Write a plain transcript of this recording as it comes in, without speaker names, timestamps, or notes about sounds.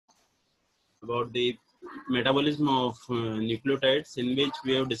about the metabolism of nucleotides, in which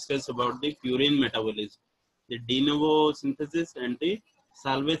we have discussed about the purine metabolism, the de novo synthesis and the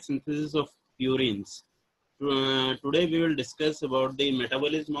salvage synthesis of purines. Today we will discuss about the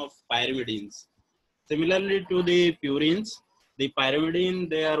metabolism of pyrimidines. Similarly to the purines, the pyrimidine,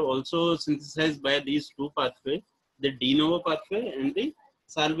 they are also synthesized by these two pathways, the de novo pathway and the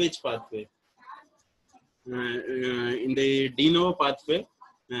salvage pathway. In the de novo pathway,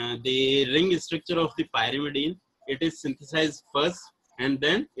 the ring structure of the pyrimidine, it is synthesized first and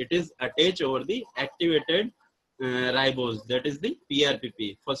then it is attached over the activated ribose, that is the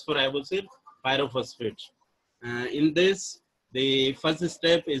PRPP, phosphoribosyl pyrophosphate. In this, the first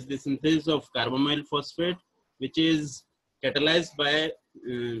step is the synthesis of carbamyl phosphate, which is catalyzed by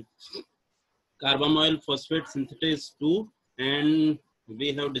carbamyl phosphate synthetase 2, and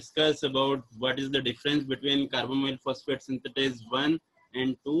we have discussed about what is the difference between carbamyl phosphate synthetase 1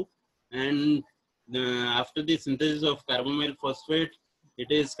 and 2. And after the synthesis of carbamyl phosphate, it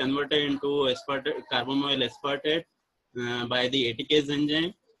is converted into aspartate, carbamyl aspartate by the ATPase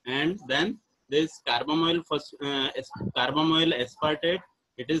enzyme, and then this carbamyl aspartate,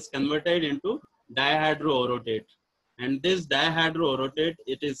 it is converted into dihydroorotate, and this dihydroorotate,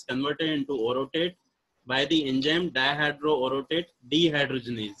 it is converted into orotate by the enzyme dihydroorotate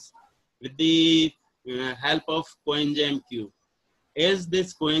dehydrogenase with the help of coenzyme Q. As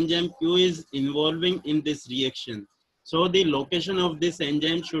this coenzyme Q is involving in this reaction, so the location of this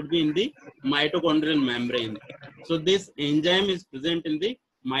enzyme should be in the mitochondrial membrane. So this enzyme is present in the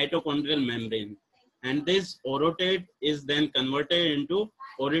mitochondrial membrane, and this orotate is then converted into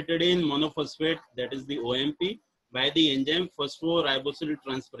orotidine monophosphate, that is the OMP, by the enzyme phosphoribosyl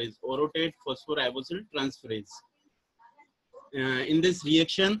transferase, orotate phosphoribosyl transferase. In this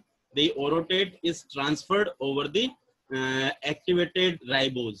reaction, the orotate is transferred over the activated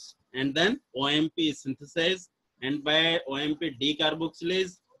ribose, and then OMP is synthesized, and by OMP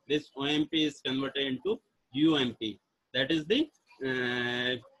decarboxylase, this OMP is converted into UMP. That is the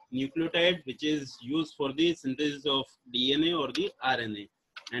nucleotide which is used for the synthesis of DNA or the RNA.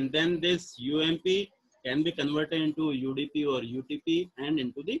 And then this UMP can be converted into UDP or UTP and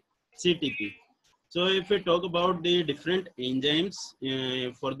into the CTP. So if we talk about the different enzymes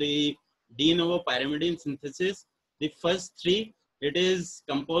for the de novo pyrimidine synthesis, the first three, it is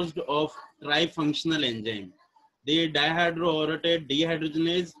composed of trifunctional enzyme. The dihydroorotate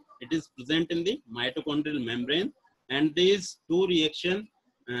dehydrogenase, it is present in the mitochondrial membrane, and these two reaction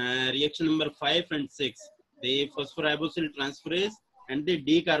number 5 and 6, the phosphoribosyl transferase and the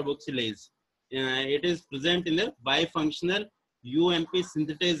decarboxylase, it is present in the bifunctional UMP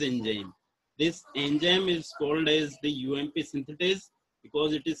synthetase enzyme. This enzyme is called as the UMP synthetase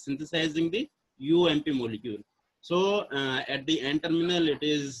because it is synthesizing the UMP molecule. So at the N terminal, it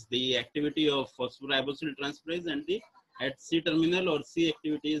is the activity of phosphoribosyl transferase, and the at C terminal or C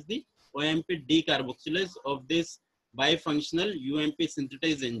activity is the OMP decarboxylase of this bifunctional UMP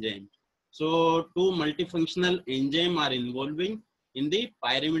synthetase enzyme. So two multifunctional enzymes are involving in the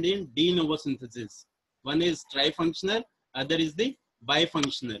pyrimidine de novo synthesis. One is trifunctional, other is the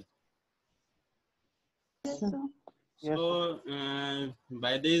bifunctional. Yes, sir. So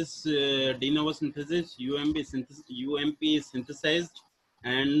by this de novo synthesis, UMP is synthesized,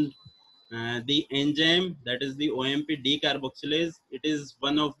 and the enzyme, that is the OMP decarboxylase, it is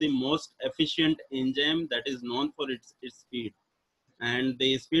one of the most efficient enzyme that is known for its speed, and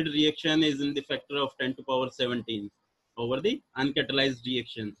the speed reaction is in the factor of 10 to power 17 over the uncatalyzed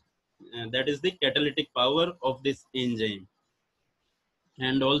reaction. That is the catalytic power of this enzyme.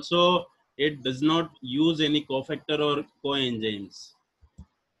 And also it does not use any cofactor or coenzymes.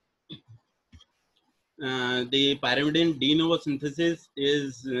 The pyrimidine de novo synthesis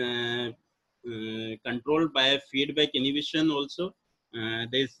is controlled by feedback inhibition also.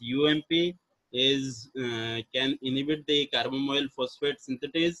 This UMP is can inhibit the carbamyl phosphate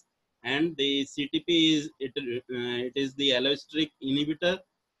synthetase, and the CTP is it is the allosteric inhibitor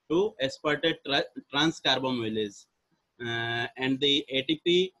to aspartate transcarbamylase, and the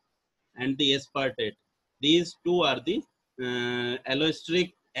ATP and the aspartate. These two are the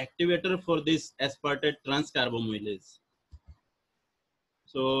allosteric activator for this aspartate transcarbamylase.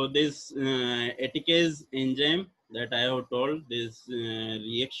 So this ATPase enzyme that I have told, this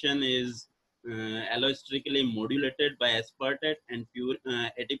reaction is allosterically modulated by aspartate and pure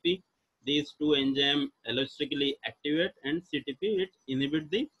ATP. These two enzymes allosterically activate, and CTP, it inhibit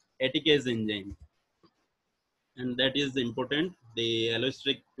the ATPase enzyme. And that is important, the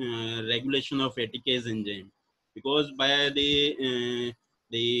allosteric regulation of ATPase enzyme, because by the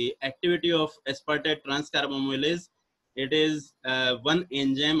activity of aspartate transcarbamylase, it is one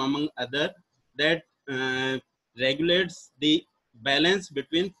enzyme among other that regulates the balance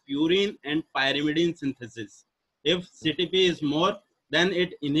between purine and pyrimidine synthesis. If CTP is more, then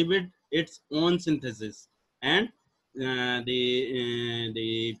it inhibits its own synthesis, and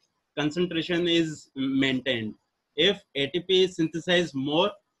the concentration is maintained. If ATP is synthesized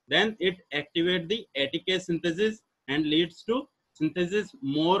more, then it activates the ATK synthesis and leads to synthesis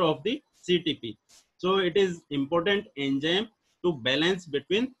more of the CTP. So it is important enzyme to balance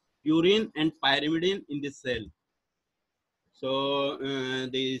between purine and pyrimidine in the cell. So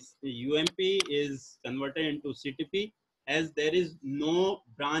this UMP is converted into CTP as there is no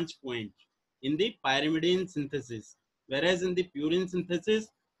branch point in the pyrimidine synthesis, whereas in the purine synthesis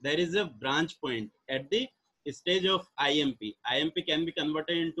there is a branch point at the stage of IMP. IMP can be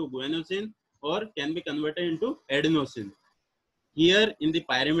converted into guanosine or can be converted into adenosine. Here in the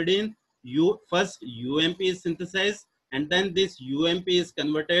pyrimidine, first UMP is synthesized, and then this UMP is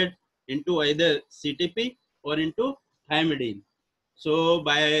converted into either CTP or into thymidine. So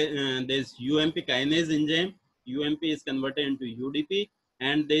by this UMP kinase enzyme, UMP is converted into UDP,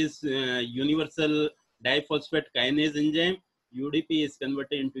 and this universal diphosphate kinase enzyme, UDP is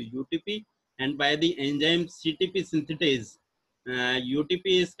converted into UTP, and by the enzyme CTP synthetase, UTP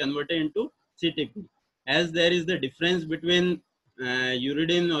is converted into CTP. As there is the difference between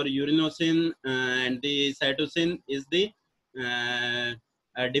uridine or urinosine and the cytosine is the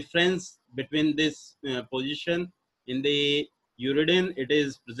difference between this position. In the uridine, it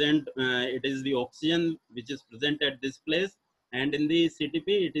is present, it is the oxygen which is present at this place, and in the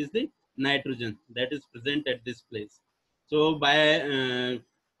CTP, it is the nitrogen that is present at this place. So by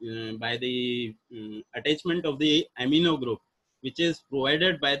the attachment of the amino group, which is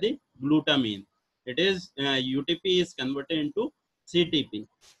provided by the glutamine, it is UTP is converted into CTP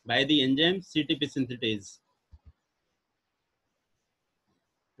by the enzyme CTP synthetase.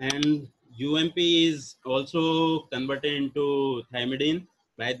 And UMP is also converted into thymidine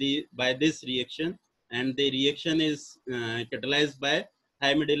by this reaction, and the reaction is catalyzed by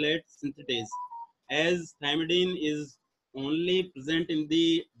thymidylate synthetase. As thymidine is only present in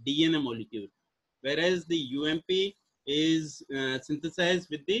the DNA molecule, whereas the UMP is synthesized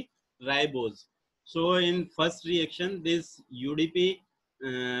with the ribose. So in first reaction, this UDP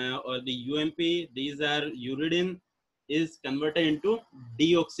or the UMP, these are uridine, is converted into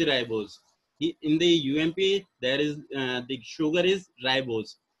deoxyribose. In the UMP, there is the sugar is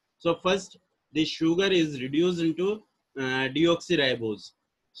ribose. So first, the sugar is reduced into deoxyribose.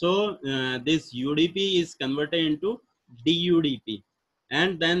 So this UDP is converted into DUDP,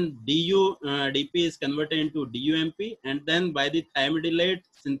 and then DUDP is converted into DUMP, and then by the thymidylate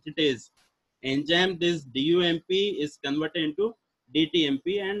synthetase enzyme, this DUMP is converted into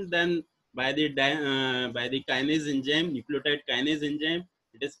DTMP, and then by the kinase enzyme, nucleotide kinase enzyme,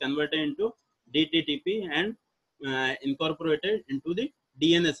 it is converted into DTTP and incorporated into the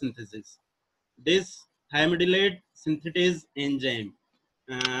DNA synthesis. This thymidylate synthetase enzyme,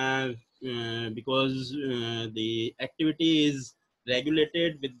 because the activity is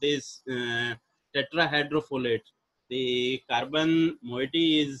regulated with this tetrahydrofolate. The carbon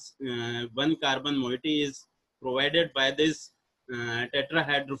moiety is one carbon moiety is provided by this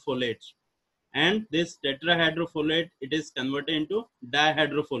tetrahydrofolate, and this tetrahydrofolate, it is converted into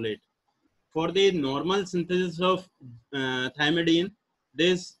dihydrofolate. For the normal synthesis of thymidine,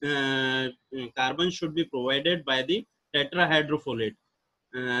 this carbon should be provided by the tetrahydrofolate.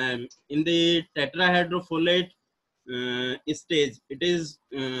 In the tetrahydrofolate stage, it is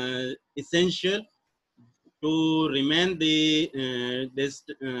essential to remain this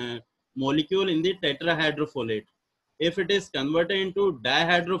molecule in the tetrahydrofolate. If it is converted into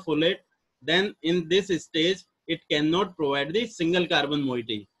dihydrofolate, then in this stage, it cannot provide the single carbon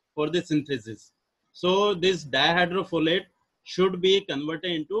moiety for the synthesis. So this dihydrofolate should be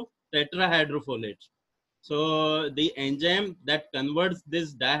converted into tetrahydrofolate. So the enzyme that converts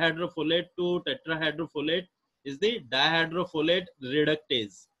this dihydrofolate to tetrahydrofolate is the dihydrofolate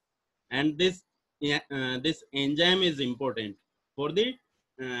reductase, and this enzyme is important for the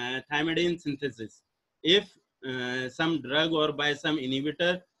thymidine synthesis. If some drug or by some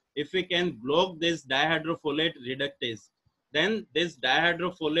inhibitor, if we can block this dihydrofolate reductase, then this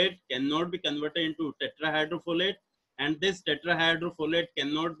dihydrofolate cannot be converted into tetrahydrofolate, and this tetrahydrofolate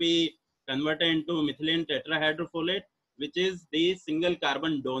cannot be converted into methylene tetrahydrofolate, which is the single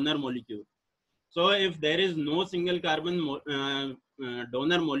carbon donor molecule. So if there is no single carbon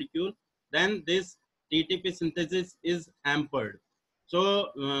donor molecule, then this TTP synthesis is hampered.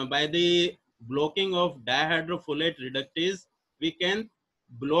 So by the blocking of dihydrofolate reductase, we can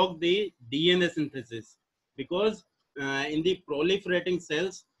block the DNA synthesis, because in the proliferating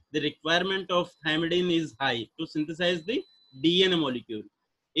cells, the requirement of thymidine is high to synthesize the DNA molecule.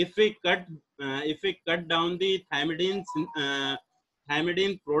 If we cut down the thymidine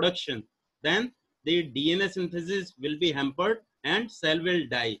production, then the DNA synthesis will be hampered and cell will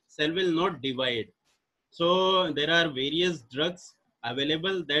die. Cell will not divide. So there are various drugs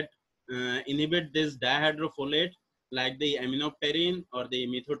available that inhibit this dihydrofolate, like the aminopterin or the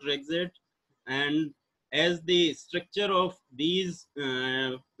methotrexate. And as the structure of these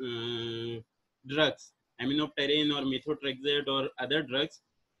drugs, aminopterin or methotrexate or other drugs,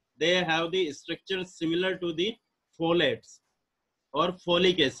 they have the structure similar to the folates or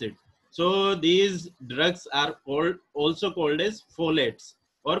folic acid. So these drugs are also called as folates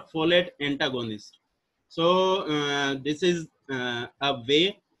or folate antagonist. So this is a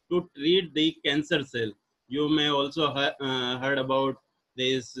way to treat the cancer cell. You may also heard about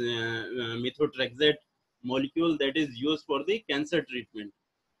this methotrexate molecule that is used for the cancer treatment.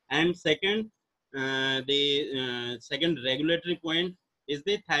 And second, the second regulatory point is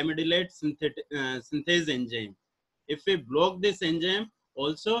the thymidylate synthase enzyme. If we block this enzyme,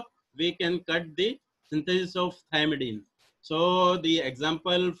 also we can cut the synthesis of thymidine. So the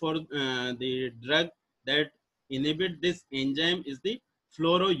example for the drug that inhibit this enzyme is the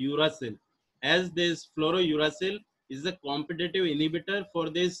fluorouracil. As this fluorouracil is a competitive inhibitor for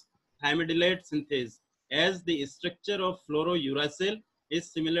this thymidylate synthase, as the structure of fluorouracil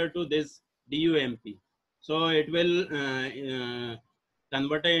is similar to this DUMP. So it will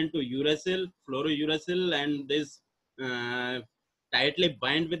convert it into uracil, fluorouracil, and this uh, tightly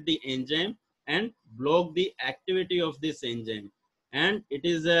bind with the enzyme and block the activity of this enzyme. And it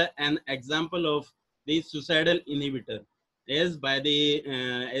is an example of the suicidal inhibitor, as by the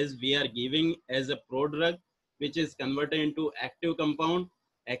as we are giving as a prodrug, which is converted into active compound,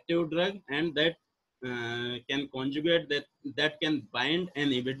 active drug, and that can conjugate, that can bind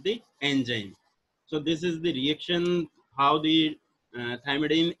and inhibit the enzyme. So this is the reaction, how the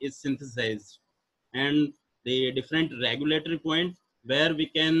thymidine is synthesized, and the different regulatory point where we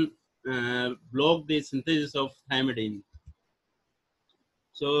can block the synthesis of thymidine.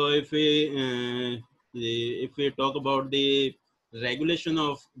 So if we talk about the regulation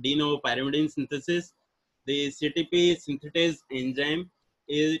of de novo pyrimidine synthesis, the CTP synthetase enzyme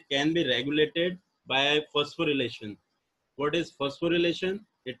can be regulated by phosphorylation. What is phosphorylation?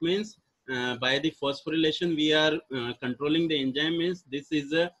 It means by the phosphorylation we are controlling the enzyme. Means this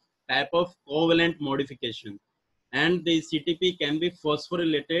is a type of covalent modification, and the CTP can be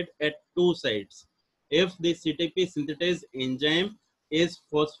phosphorylated at two sites. If the CTP synthetase enzyme is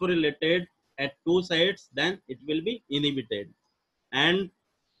phosphorylated at two sites, then it will be inhibited. And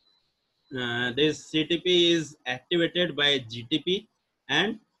this CTP is activated by GTP,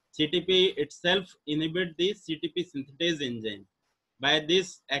 and CTP itself inhibit the CTP synthetase enzyme. By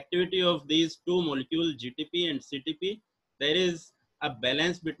this activity of these two molecules, GTP and CTP, there is a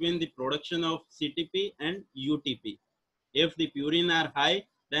balance between the production of CTP and UTP. If the purine are high,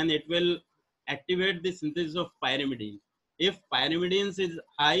 then it will activate the synthesis of pyrimidine. If pyrimidine is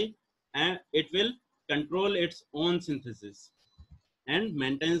high, and it will control its own synthesis and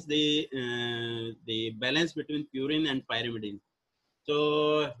maintains the balance between purine and pyrimidine.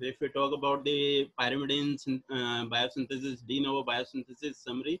 So if we talk about the pyrimidine biosynthesis, de novo biosynthesis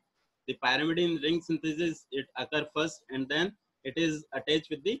summary, the pyrimidine ring synthesis, it occurs first, and then it is attached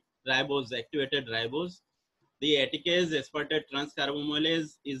with the ribose, activated ribose. The ATPase aspartate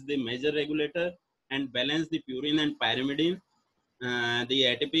transcarbamylase is the major regulator and balance the purine and pyrimidine.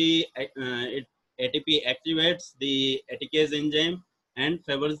 The ATP activates the ATPase enzyme and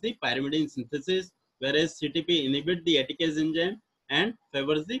favors the pyrimidine synthesis, whereas CTP inhibits the ATPase enzyme and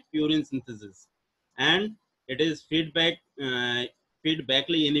favors the purine synthesis. And it is feedbackly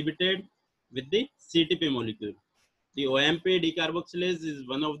inhibited with the CTP molecule. The OMP decarboxylase is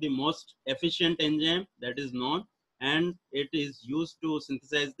one of the most efficient enzyme that is known, and it is used to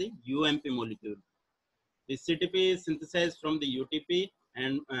synthesize the UMP molecule. The CTP is synthesized from the UTP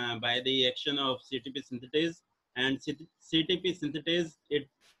and by the action of CTP synthetase, and CTP synthetase, it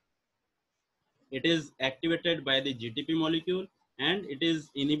is activated by the GTP molecule, and it is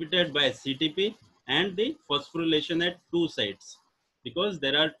inhibited by CTP and the phosphorylation at two sites, because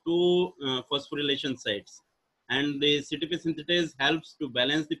there are two phosphorylation sites, and the CTP synthetase helps to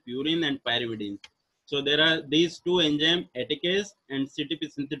balance the purine and pyrimidine. So there are these two enzymes, ATPase and CTP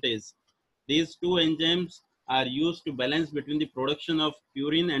synthetase. These two enzymes are used to balance between the production of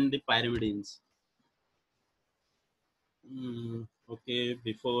purine and the pyrimidines. Okay,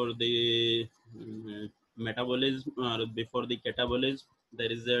 before the metabolism or before the catabolism,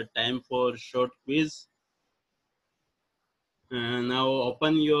 there is a time for short quiz. Now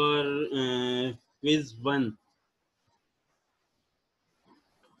open your quiz 1.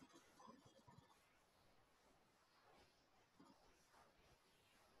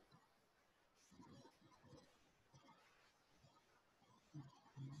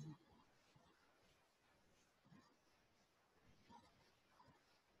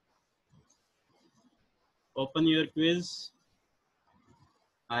 Open your quiz.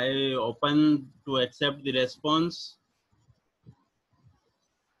 I open to accept the response.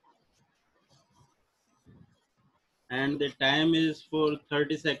 And the time is for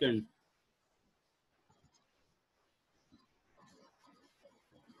 30 seconds.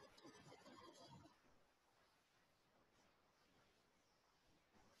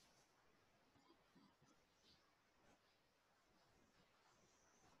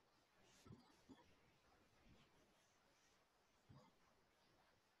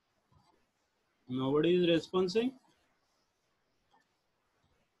 Nobody is responding.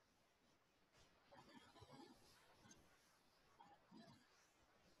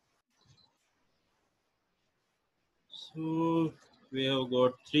 So we have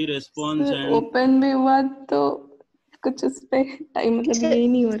got 3 response and open भी हुआ तो कुछ उस पे time मतलब ये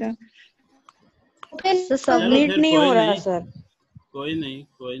नहीं हो रहा सबमिट नहीं हो रहा सर कोई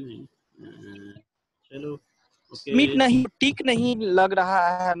नहीं चलो ओके मीट नहीं टिक नहीं लग रहा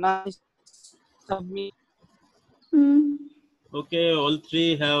है ना submit okay all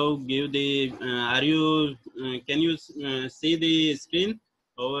 3 have give the are you can you see the screen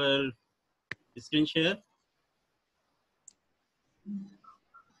over screen share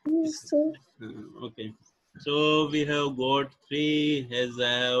yes sir okay so we have got 3 as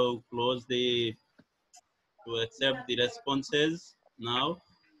I have closed the to accept the responses now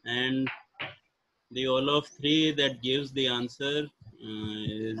and the all of 3 that gives the answer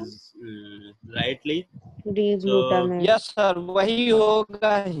is rightly so yes sir वही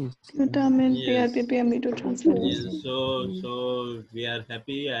होगा ही glutamine yes. PRPP aminotransferase Yes, so we are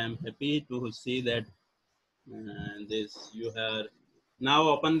happy. I am happy to see that this you have now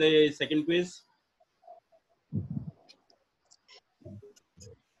open the second quiz.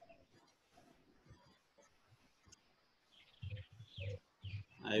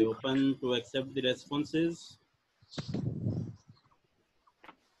 I open to accept the responses.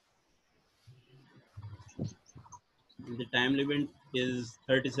 The time limit is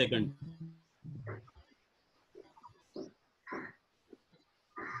 30 seconds.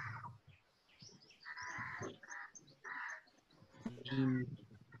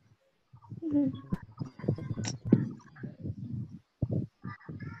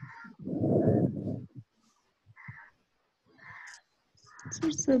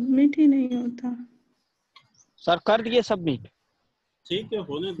 Sir submit ही नहीं होता sir कर दिए submit ठीक है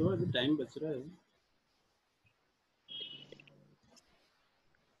होने दो अभी time बच रहा है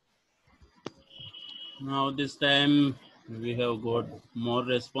now this time we have got more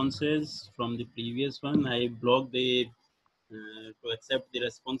responses from the previous one. I blocked the to accept the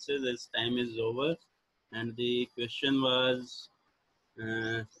responses as time is over and the question was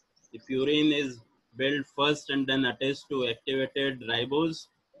the purine is built first and then attached to activated ribose.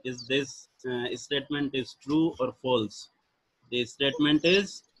 Is this statement is true or false? The statement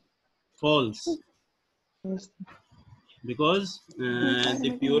is false because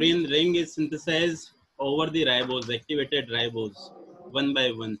the purine ring is synthesized over the ribose, activated ribose, one by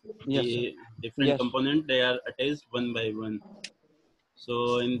one. Yes, The different yes. component they are attached one by one.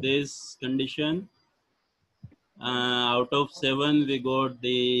 So in this condition, out of 7 we got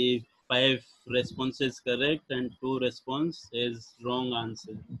the 5 responses correct and 2 response is wrong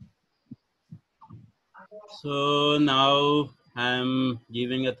answer. So now I'm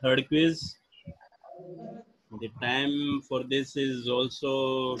giving a third quiz. The time for this is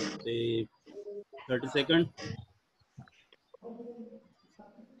also the 30 seconds.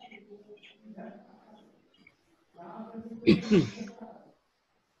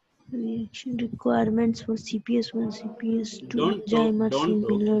 Reaction requirements for CPS1, CPS2,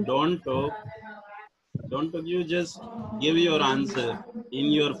 Don't talk. You just give your answer in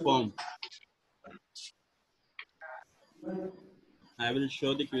your form. I will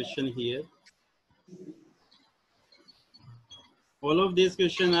show the question here. All of these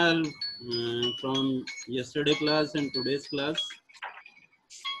questions are from yesterday class and today's class.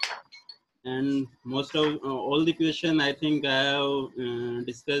 And most of all the question I think I have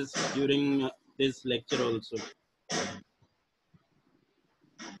discussed during this lecture also.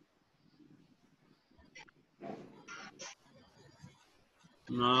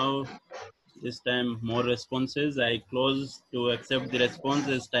 Now this time more responses. I close to accept the response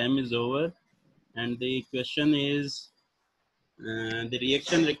as time is over and the question is The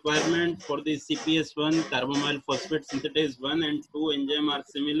reaction requirement for the CPS1 carbamyl phosphate synthetase 1 and 2 enzyme are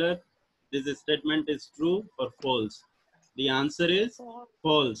similar. This statement is true or false? The answer is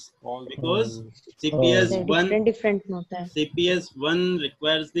false, because CPS1 different होता है. CPS1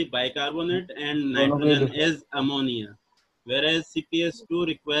 requires the bicarbonate and nitrogen as ammonia, whereas CPS2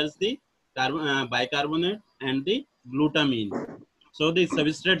 requires the bicarbonate and the glutamine. So the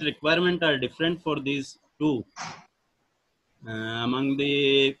substrate requirement are different for these two. Among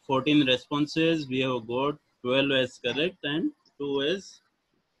the 14 responses, we have got 12 as correct and 2 as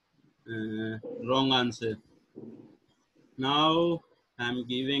wrong answer. Now I'm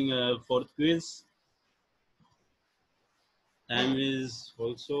giving a fourth quiz. Time is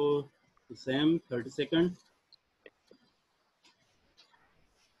also the same, 30 seconds.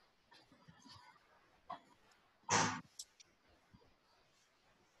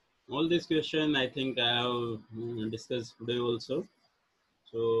 All these questions I think I have discussed today also.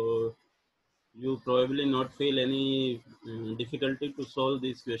 So you probably not feel any difficulty to solve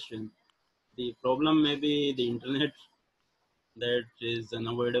this question. The problem may be the internet, that is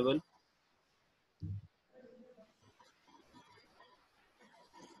unavoidable.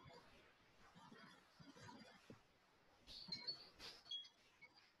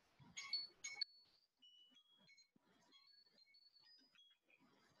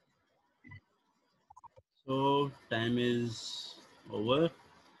 So time is over.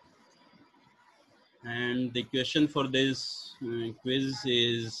 And the question for this quiz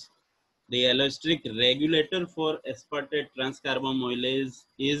is, the allosteric regulator for aspartate transcarbamylase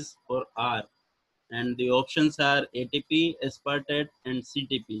is or are? And the options are ATP, aspartate, and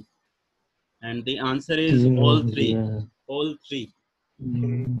CTP. And the answer is all three. All three.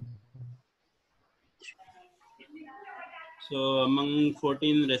 So among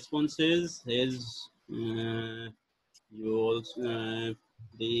 14 responses is you also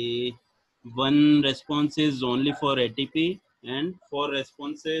the one response is only for ATP, and 4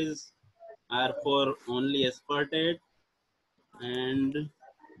 responses are for only aspartate, and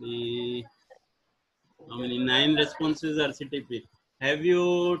the how many 9 responses are CTP. Have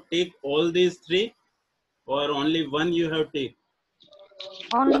you take all these 3 or only one you have take?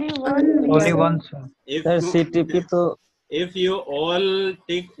 Only one. Only one, sir. If Sir, you, CTP तो if you all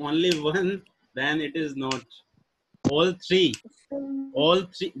take only one, then it is not. All three,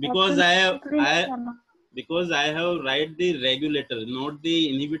 because I have write the regulator, not the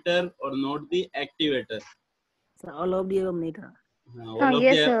inhibitor or not the activator. all of the above नहीं था. All of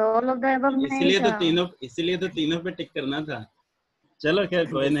yes the, sir, all of the above नहीं इसलिए तो तीनों पे टिक करना था. चलो खैर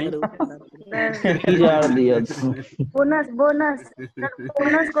कोई नहीं. यार दिया. bonus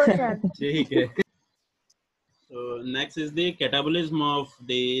question. ठीक है. So next is the catabolism of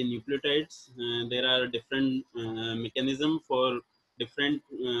the nucleotides. There are different mechanism for different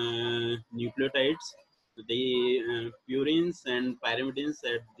nucleotides. The purines and pyrimidines,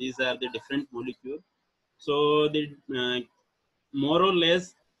 these are the different molecules. So the more or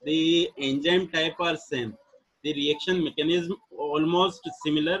less the enzyme type are same. The reaction mechanism almost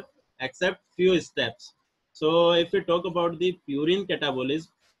similar except few steps. So if we talk about the purine catabolism,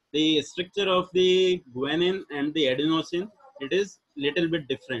 the structure of the guanine and the adenosine, it is little bit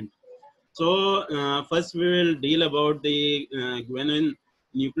different. So first we will deal about the guanine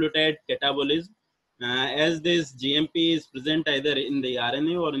nucleotide catabolism, as this GMP is present either in the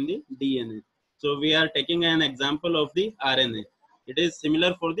RNA or in the DNA. So we are taking an example of the RNA. It is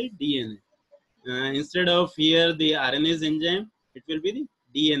similar for the DNA. Instead of here the RNase enzyme, it will be the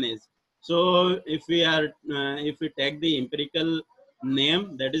DNase. So if we take the empirical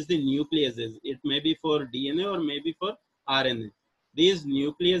name, that is the nucleases. It may be for DNA or maybe for RNA. These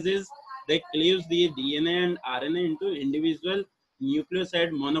nucleases, they cleaves the DNA and RNA into individual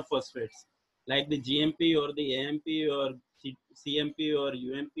nucleoside monophosphates, like the GMP or the AMP or CMP or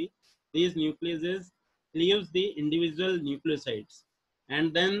UMP. These nucleases cleaves the individual nucleosides,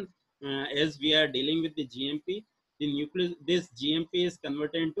 and then as we are dealing with the GMP, this GMP is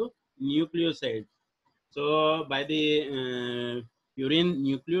converted into nucleoside. So by the purine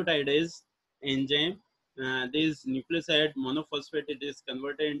nucleotidase enzyme, this nucleoside monophosphate, it is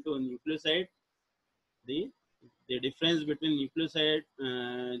converted into nucleoside. The difference between nucleoside,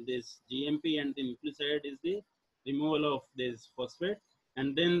 this GMP and the nucleoside, is the removal of this phosphate,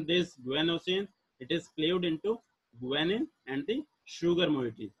 and then this guanosine, it is cleaved into guanine and the sugar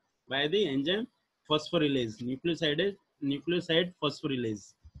moiety by the enzyme phosphorylase, nucleoside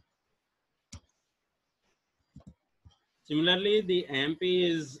phosphorylase. Similarly, the AMP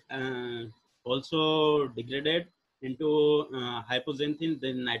is also degraded into hypoxanthine,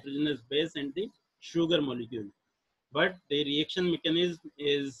 the nitrogenous base, and the sugar molecule. but the reaction mechanism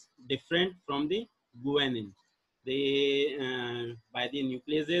is different from the guanine. By the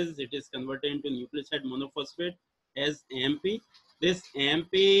nucleases, it is converted into nucleoside monophosphate as AMP. This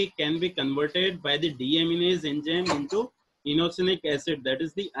AMP can be converted by the deaminase enzyme into inosinic acid, that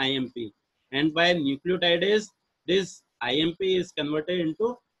is the IMP. And by nucleotidase, this IMP is converted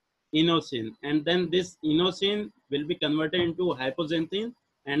into inosine, and then this inosine will be converted into hypoxanthine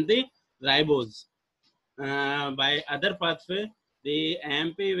and the ribose. By other pathway, the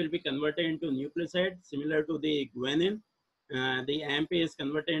AMP will be converted into nucleoside similar to the guanine. The AMP is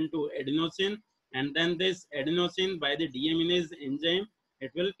converted into adenosine, and then this adenosine by the deaminase enzyme,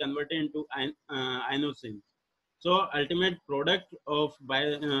 it will convert into inosine. So ultimate product of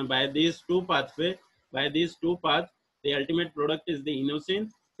by these two paths, the ultimate product is the inosine,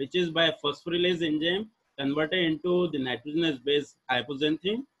 which is by phosphorylase enzyme converted into the nitrogenous base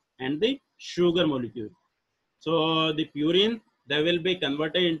hypoxanthine and the sugar molecule. So the purine, they will be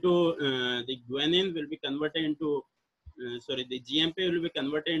converted into the guanine will be converted into the GMP will be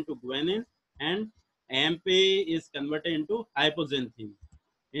converted into guanine, and AMP is converted into hypoxanthine.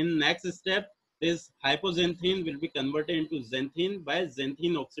 In next step, this hypoxanthine will be converted into xanthine by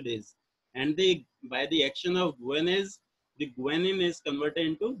xanthine oxidase, and by the action of guanase, the guanine is converted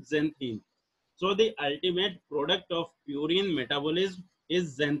into xanthine. So the ultimate product of purine metabolism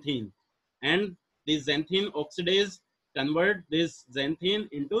is xanthine, and the xanthine oxidase convert this xanthine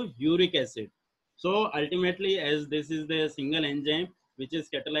into uric acid. So ultimately, as this is the single enzyme which is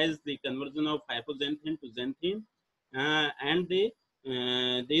catalyzed the conversion of hypoxanthine to xanthine, and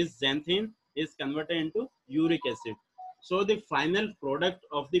this xanthine is converted into uric acid. So the final product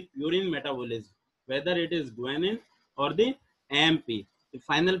of the purine metabolism, whether it is guanine or the AMP, the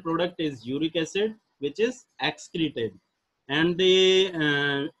final product is uric acid, which is excreted. And the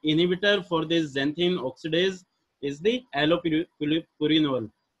inhibitor for this xanthine oxidase is the allopurinol.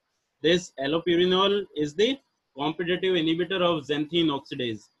 This allopurinol is the competitive inhibitor of xanthine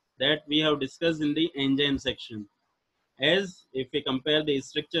oxidase that we have discussed in the enzyme section. As if we compare the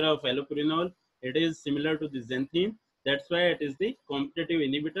structure of allopurinol, it is similar to the xanthine. That's why it is the competitive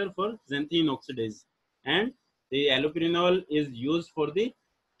inhibitor for xanthine oxidase. And the allopurinol is used for the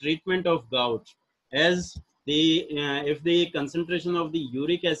treatment of gout. As if the concentration of the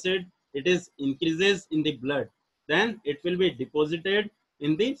uric acid it is increases in the blood, then it will be deposited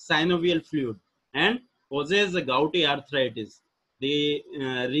in the synovial fluid and causes a gouty arthritis. The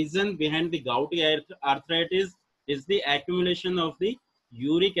reason behind the gouty arthritis is the accumulation of the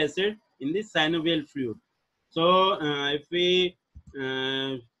uric acid in the synovial fluid. So if we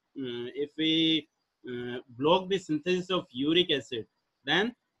block the synthesis of uric acid,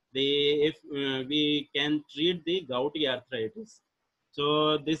 then we can treat the gouty arthritis.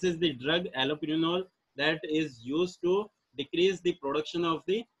 So this is the drug allopurinol that is used to decrease the production of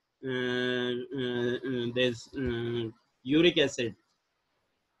the this uric acid.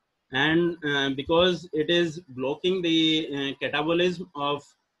 And because it is blocking the catabolism of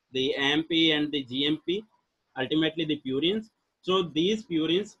the AMP and the GMP, ultimately the purines. So these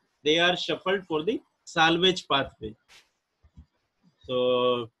purines, they are shuffled for the salvage pathway.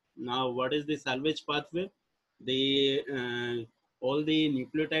 So now what is the salvage pathway? All the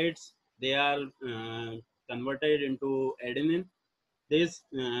nucleotides, they are converted into adenine. The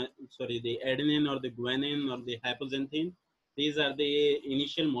adenine or the guanine or the hypoxanthine, these are the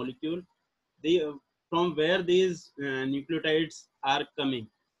initial molecule. From where these nucleotides are coming.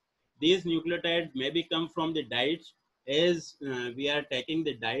 These nucleotides maybe come from the diet. As we are taking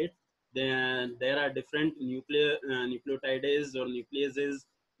the diet, there are different nucleotides or nucleases,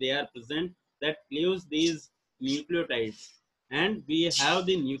 they are present that cleaves these nucleotides, and we have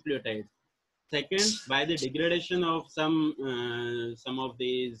the nucleotides. Second, by the degradation of some of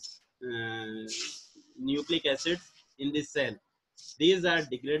these nucleic acids in the cell, these are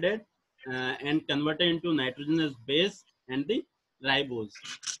degraded and converted into nitrogenous base and the ribose.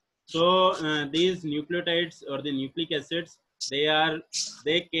 So these nucleotides or the nucleic acids, they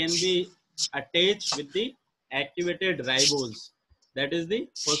can be attached with the activated ribose, that is the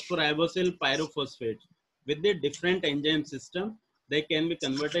phosphoribosyl pyrophosphate. With the different enzyme system, they can be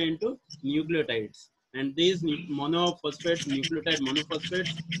converted into nucleotides, and these nucleotide monophosphates,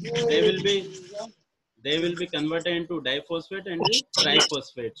 they will be converted into diphosphate and the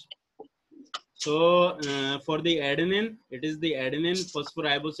triphosphate. So for the adenine, it is the adenine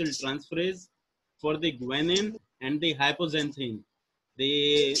phosphoribosyl transferase. For the guanine and the hypoxanthine,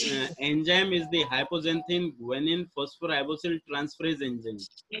 the enzyme is the hypoxanthine guanine phosphoribosyl transferase enzyme.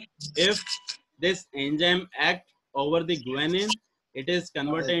 If this enzyme acts over the guanine, it is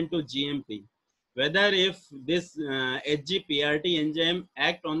converted into GMP. whether if this HGPRT enzyme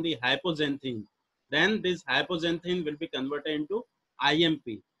act on the hypoxanthine, then this hypoxanthine will be converted into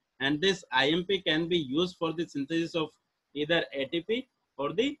IMP, and this IMP can be used for the synthesis of either ATP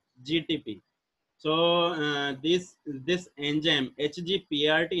or the GTP. So this enzyme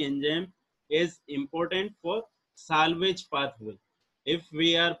HGPRT enzyme is important for salvage pathway. If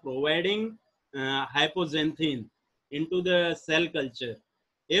we are providing hypoxanthine into the cell culture,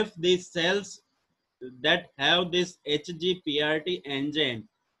 if these cells that have this HGPRT enzyme,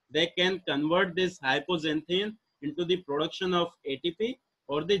 they can convert this hypoxanthine into the production of ATP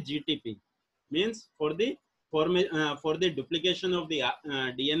or the GTP. Means for the for the duplication of the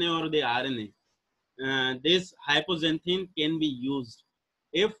DNA or the RNA. This hypoxanthine can be used.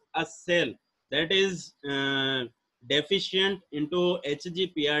 If a cell that is deficient into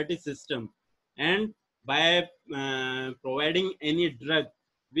HGPRT system, and by providing any drug,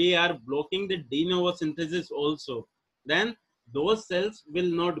 we are blocking the de novo synthesis also, then those cells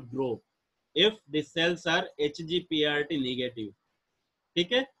will not grow if the cells are HGPRT negative.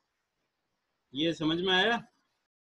 ठीक है, ये समझ में आया?